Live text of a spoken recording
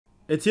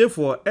here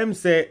for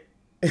say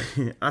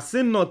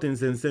Assin North in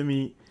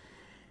Sensemi.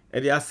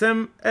 The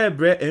Assem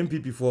Ebre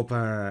NPP for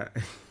pa.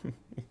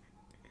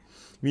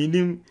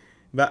 Meaning,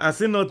 but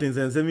Assin North in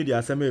Sensemi the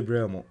Assem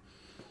Ebremo.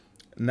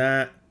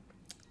 Na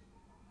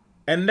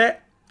and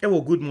that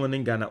good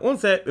morning Ghana. One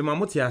say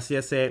Mamoti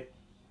Asia say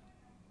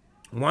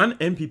one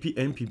NPP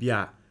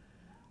MP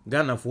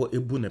Ghana for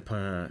Ebune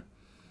pa.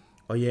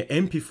 Or ye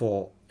MP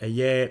for a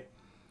year.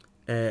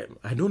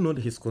 I don't know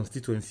his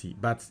constituency,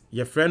 but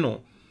your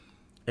friend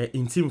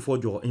in Team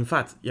Fojo. In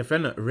fact, your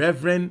friend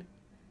Reverend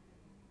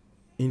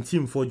in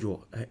Team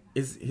Fojo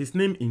is his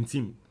name in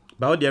Team.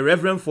 But the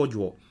Reverend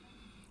Fojo,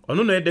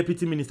 ono no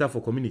Deputy Minister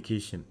for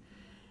Communication.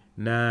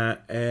 Na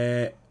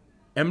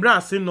Embra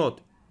Assin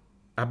North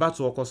about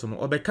to okoso no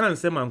obekan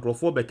se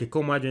mankrofo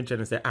bekeka mo adwen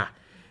che say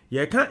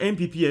ye kan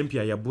NPP MP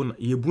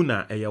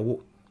yebuna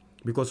eyawo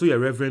because so your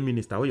Reverend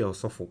Minister we your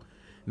sofo.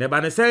 Na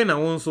ba ne say na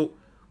won so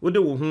wo de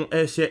wo hu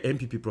share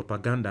NPP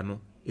propaganda no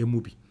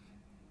emubi.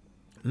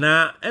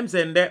 Na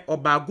say nde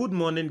oba good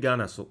morning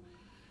Ghana so.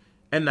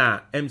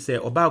 Ena say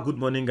oba good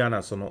morning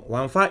Ghana so no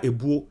wanfa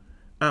ebuo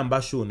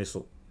amba show ne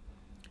so.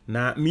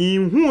 Na mi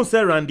hu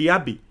say Randy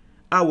Abbey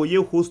wo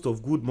ye host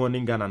of Good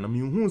Morning Ghana na mi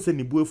hu say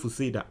ni buefu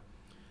say da.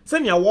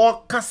 Say nya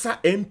wo kasa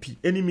MP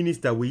any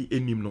minister we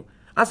enim no.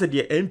 Ase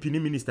the MP ni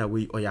minister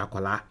we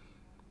oyakola.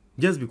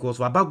 Just because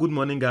waba Good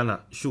Morning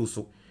Ghana show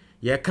so.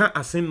 Ye kan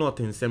Assin North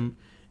nsem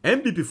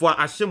MPP for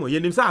Ashemo, ye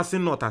nim say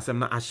Assin North asem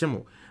na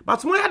Ashemo.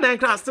 But mo ya dan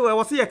kra still e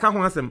was ye ka ho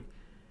asem.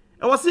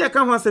 E was ye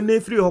ka ho asem na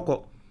free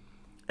hoko.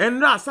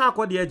 Enra sa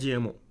akode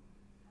agemo.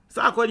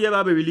 Sa akode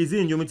ba be release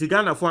in Unity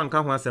Ghana for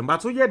anka ho asem.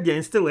 But ye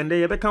dey still and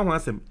ye be ka ho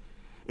asem.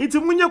 Inti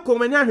munye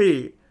komanya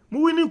hwe.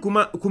 Mu wini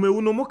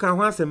kumewu no mo ka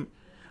ho asem.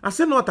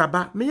 Assin North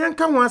aba, me yan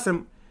ka ho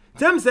asem.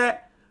 Tem say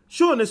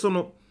show ne so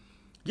no.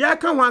 Ye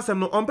ka ho asem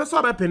no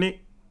onpeso ba pene.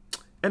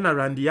 Ena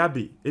Randy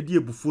Abbey edi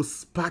ebufo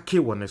sparke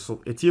wone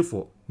so etie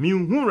for mi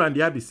hu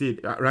Randy Abbey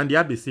said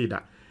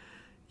that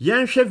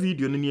yen hwe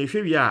video no ne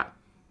hwe wi a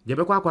ye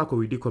be kwa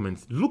read the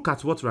comments. Look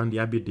at what Randy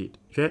Abbey did.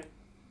 Hwe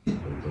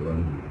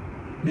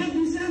they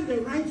deserve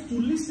the right to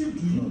listen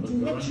to you, to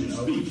watch you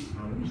speak.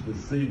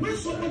 When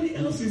somebody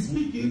else is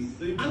speaking,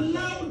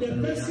 allow the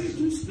person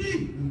to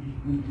speak.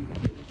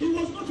 He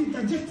was not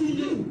interjecting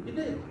you.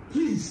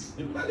 Please.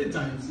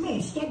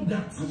 No, stop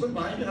that.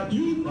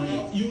 You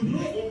know,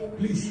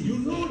 please, you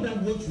know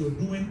that what you're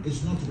doing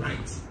is not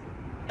right.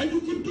 And you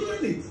keep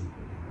doing it.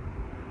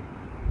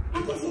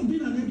 Apart from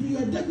being an MP,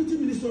 you're a Deputy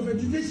Minister of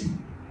Education.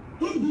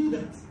 Don't do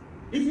that.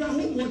 If you are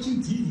home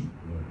watching TV,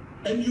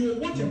 and you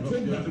watch a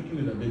program,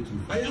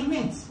 I am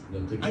not.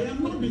 I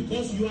am not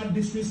because you are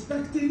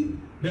disrespecting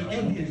the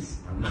audience.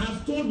 I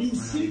have told you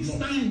 6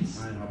 times.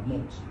 I have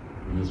not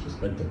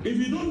disrespected. If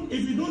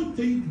you don't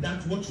think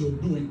that what you're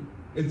doing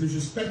is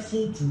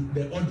disrespectful to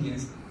the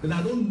audience, then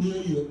I don't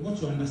know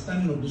what your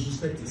understanding of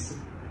disrespect is.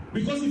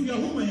 Because if you're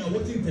home and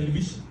you're watching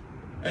television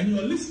and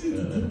you're listening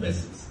to 2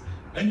 persons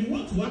and you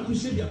want to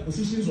appreciate their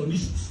positions on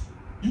issues,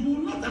 you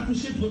will not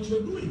appreciate what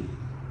you're doing.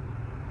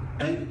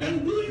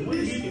 And doing when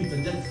this,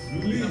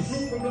 please,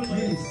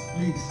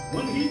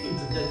 when he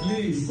interjects,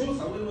 please, goes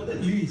away with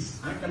it. Please,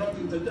 I cannot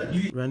interject.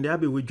 Please. Randy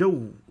Abbey, we drop.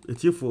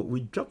 It's here for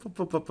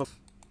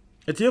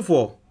It's here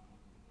for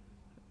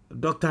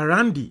Dr.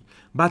 Randy.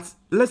 But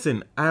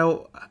listen, I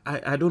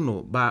don't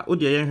know, but those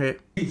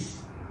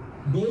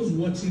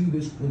watching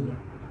this program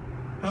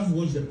have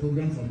watched the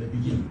program from the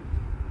beginning.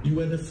 You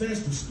were the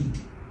first to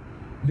speak.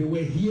 They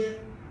were here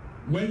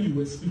when you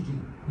were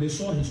speaking. They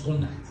saw his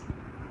conduct.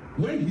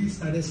 When he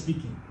started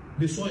speaking,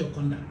 they saw your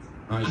conduct.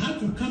 I had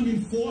to come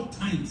in 4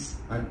 times.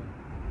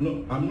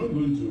 No, I'm not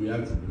going to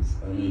react to this.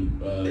 I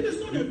mean, it is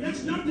not a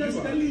reaction. I'm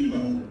just telling you.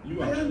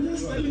 I am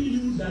just telling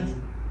you that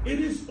it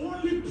is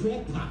only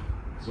proper.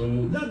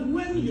 So that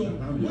when your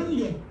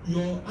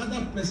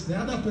other person, the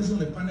other person on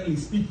the panel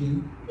is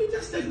speaking, you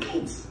just take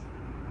notes.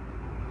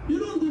 You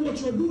don't do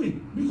what you're doing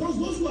because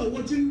those who are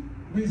watching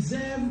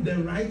reserve the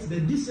right,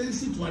 the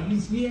decency to at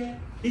least hear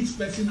each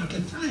person at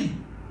a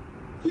time.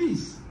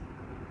 Please.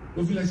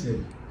 What will I say?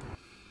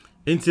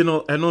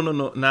 No.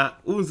 Na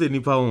unze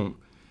nipa on.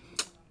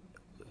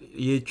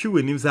 Ye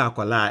twiwe nimza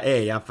akwala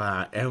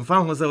yafa. Emfa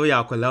ho se wo ya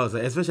akwala o,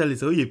 especially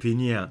se wo ye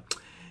penyi a.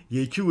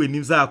 Ye twiwe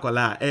nimza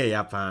akwala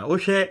yafa. Wo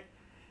hwe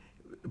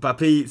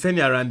papa yi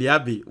senior Randy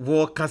Abbey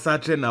wo kasa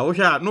tre na wo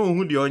hwe no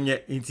hu de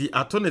onye nti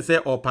ato ne se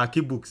o park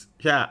books.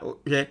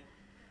 Hwe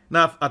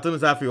na ato ne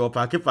se afi o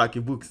park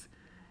books.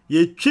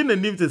 Ye twi ne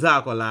nim te se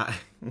akwala.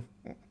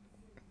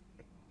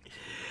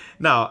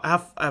 Now,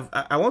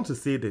 I want to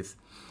say this.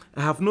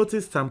 I have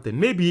noticed something.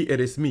 Maybe it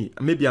is me.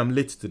 Maybe I'm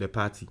late to the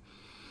party.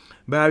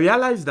 But I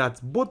realized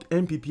that both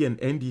NPP and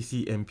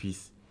NDC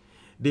MPs,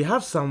 they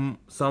have some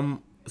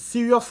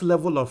serious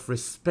level of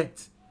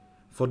respect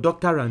for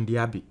Dr. Randy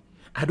Abbey.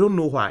 I don't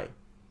know why.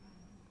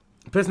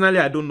 Personally,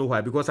 I don't know why.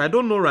 Because I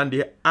don't know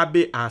Randy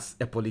Abbey as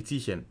a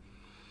politician.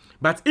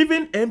 But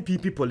even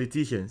MPP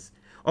politicians,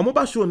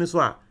 omoba show ne so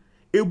a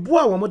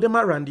ebua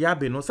womodema Randy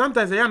Abbey no.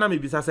 Sometimes I na me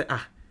bisa say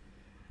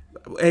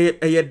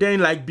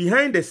then like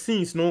behind the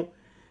scenes no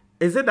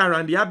is it that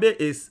Randy Abbey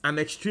is an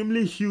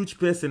extremely huge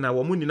person na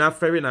woman na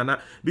ferry na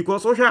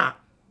because osha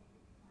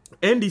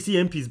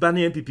NDC MPs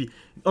banning NPP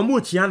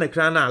omo chia na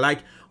kra na like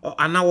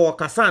ana wo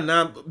kasa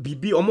na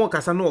bibi omo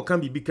kasa na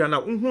kan bibi kra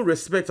na unhu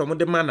respect omo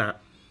de mana.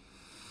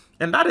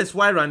 And that is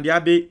why Randy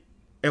Abbey,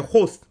 a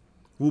host,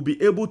 will be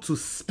able to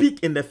speak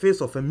in the face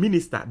of a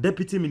minister,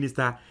 deputy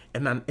minister,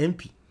 and an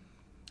MP.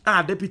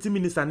 Deputy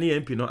minister ni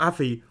MP no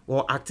afi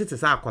or acted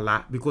as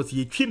akola because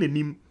he trained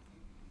him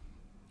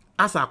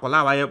as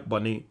akola waye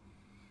boni.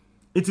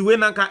 Iti we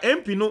nanka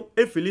MP no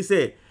efili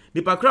say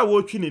the pakra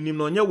wo trained him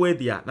no nye we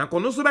dia na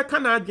kono so be ka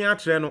na adwen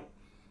atre no.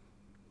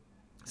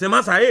 Se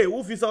masa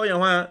wo fi so ye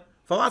hwan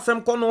fa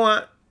wasem kono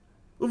a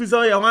if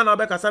you you want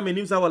to kasa me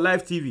news our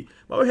live TV,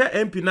 but we hear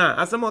MP now.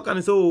 As someone can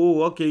say,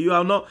 oh, okay,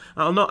 I'll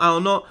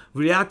not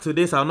react to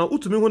this. I'll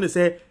not. To me when they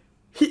say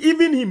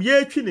even him,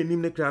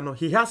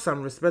 he has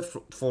some respect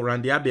for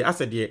Randy Abbey. I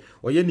said, yeah,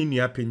 or ye ni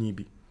penny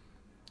be.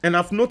 And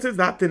I've noticed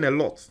that thing a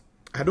lot.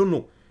 I don't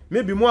know.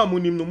 Maybe more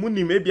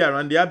munim, maybe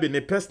Randy Abbey in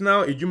a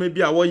personal. You may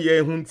be a 1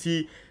 year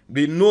hunty.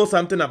 They know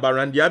something about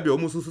Randy Abbey.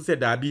 Almost who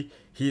said Abbey.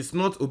 He's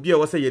not Obi. I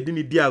was say you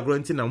didn't dear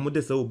granting and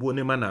mother say Obo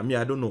man. Me,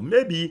 I don't know.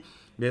 Maybe.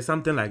 There's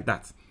something like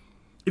that.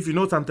 If you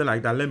know something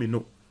like that, let me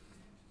know.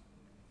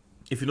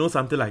 If you know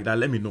something like that,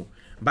 let me know.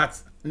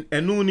 But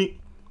enuni,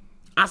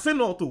 Assin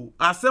North,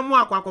 Assin mo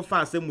akwa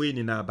fa asem we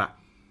ni na ba.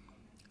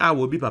 I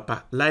will be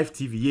papa live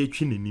TV ye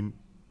twininim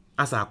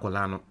asa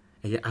akola no.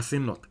 Eye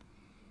Assin North.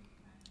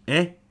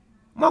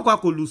 Mo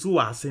akwa ko lusu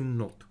wa Assin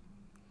North.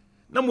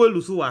 Na mo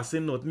lusu wa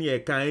Assin North ni e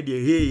kan e de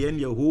he en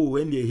de ho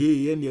en de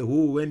he en de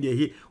ho en de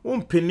he.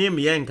 Won penem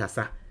ye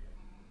nkasa.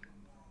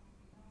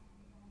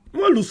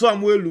 Mo lusu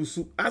amwe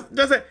lusu.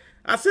 Just say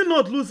Assin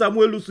North lose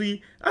amwe lusu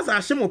yi. As a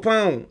shemo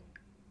pan.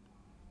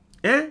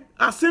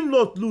 Assin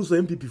North lose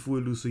MPP for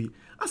lusu yi.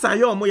 As a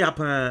yo mo ya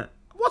pan.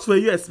 What were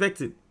you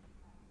expecting?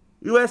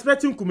 You were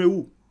expecting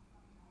kumewu.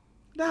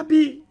 That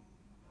be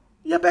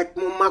ye bek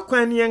mo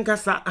makwan ye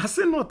nkasa.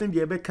 Assin North in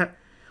the beka.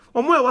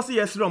 Omo e wase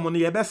yesre omo no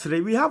ye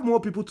besre. We have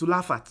more people to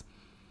laugh at.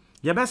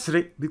 Ye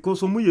besre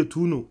because omo ye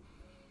too no.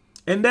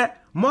 And there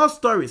more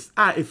stories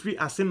are a free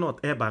Assin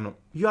North eba no.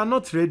 You are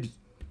not ready.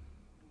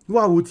 You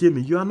are with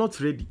me. You are not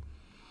ready.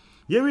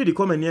 You read the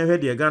comment here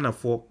the Ghana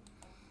for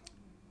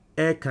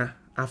Eka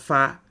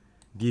afa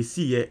the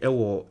see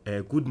ewo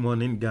Good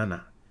Morning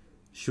Ghana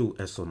show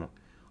esono.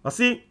 I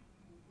see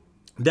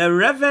the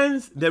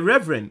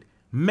Reverend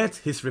met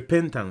his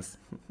repentance.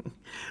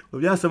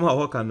 Obi asema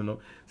wo kan no.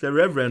 Say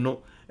Reverend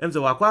no em say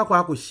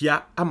wakwa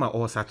akohia ama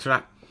o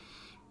satra.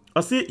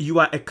 I see you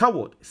are a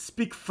coward.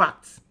 Speak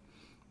facts.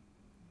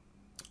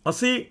 I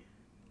see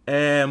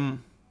it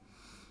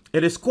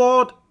is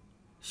called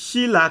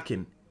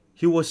shellacking.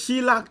 He was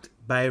shellacked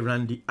by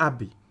Randy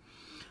Abbey.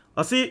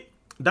 I see,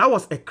 that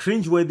was a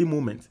cringe-worthy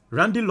moment.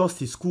 Randy lost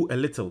his cool a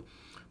little.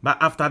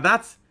 But after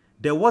that,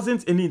 there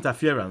wasn't any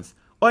interference.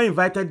 All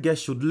invited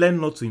guests should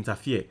learn not to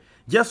interfere.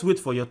 Just wait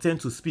for your turn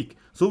to speak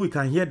so we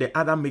can hear the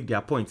other make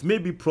their points.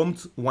 Maybe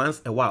prompt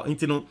once a while.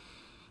 You know,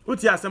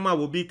 Uti Asema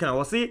will be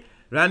can see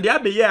Randy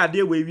Abbey ye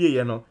ade we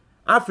you know.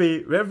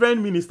 Afe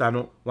Reverend Minister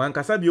no wan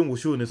kasa bi on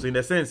show no so in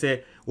the sense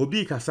say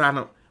obi kasa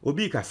no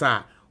obi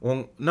kasa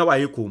on na wa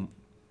yekom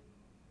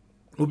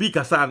obi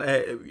kasa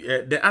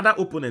the other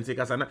opponent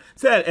kasa na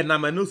say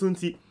enama no so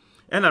nti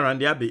and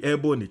Randy Abbey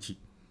ebo nechi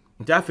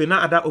nti afe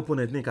na other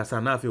opponent ni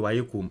kasa na afe wa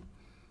yekom.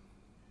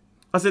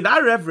 I said that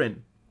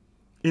Reverend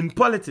in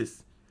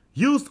politics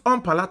used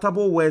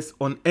unpalatable words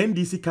on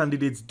NDC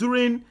candidates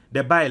during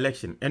the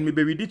by-election and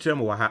maybe we did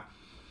waha.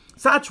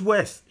 Such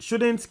words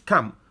shouldn't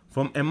come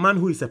from a man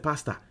who is a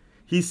pastor.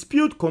 He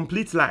spewed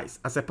complete lies.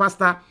 As a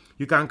pastor,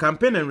 you can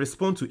campaign and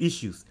respond to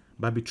issues,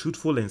 but be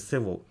truthful and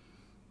civil.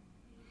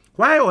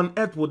 Why on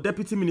earth would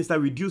Deputy Minister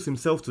reduce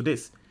himself to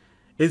this?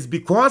 It's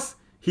because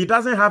he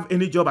doesn't have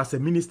any job as a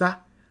minister.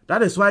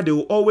 That is why they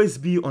will always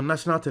be on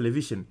national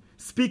television.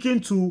 Speaking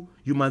to,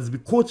 you must be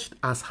coached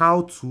as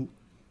how to.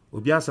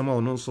 I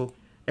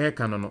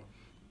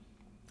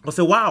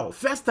say, wow,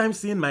 first time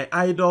seeing my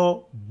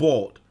idol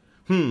bored.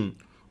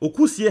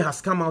 Okusie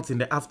has come out in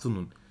the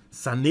afternoon.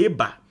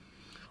 Saneba.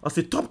 I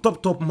say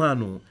top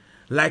man.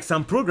 Like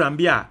some program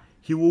here,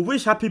 he will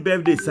wish happy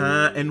birthday,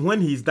 son, and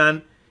when he's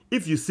done,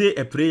 if you say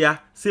a prayer,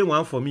 say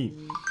one for me.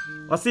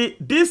 I say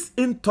this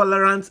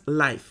intolerant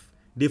life,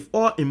 they've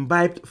all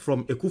imbibed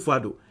from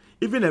Ekufado.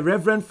 Even a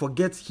reverend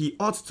forgets he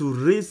ought to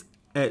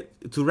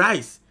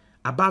rise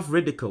above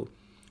ridicule.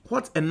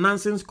 What a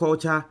nonsense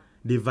culture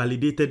they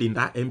validated in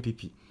that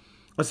MPP.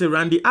 I say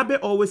Randy Abbey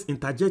always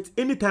interjects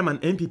anytime an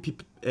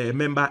MPP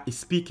member is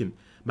speaking,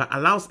 but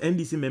allows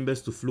NDC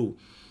members to flow.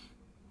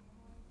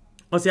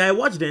 I say I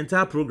watched the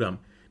entire program.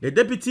 The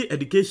Deputy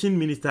Education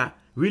Minister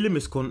really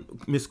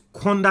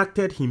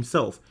misconducted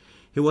himself.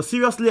 He was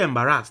seriously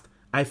embarrassed.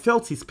 I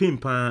felt his pain,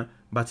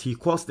 but he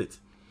caused it.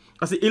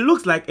 I say it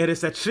looks like it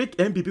is a trick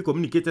MPP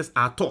communicators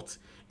are taught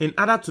in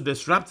order to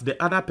disrupt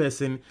the other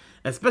person,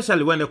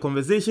 especially when the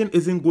conversation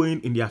isn't going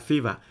in their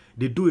favor.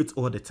 They do it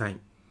all the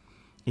time.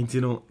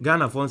 You know,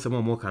 Ghana for some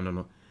more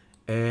canon.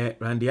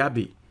 Randy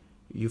Abbey,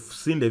 you've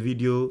seen the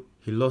video,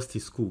 he lost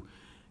his school.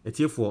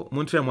 Etiefo,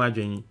 Montreal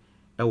Madjeni,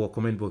 our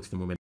comment box the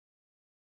moment.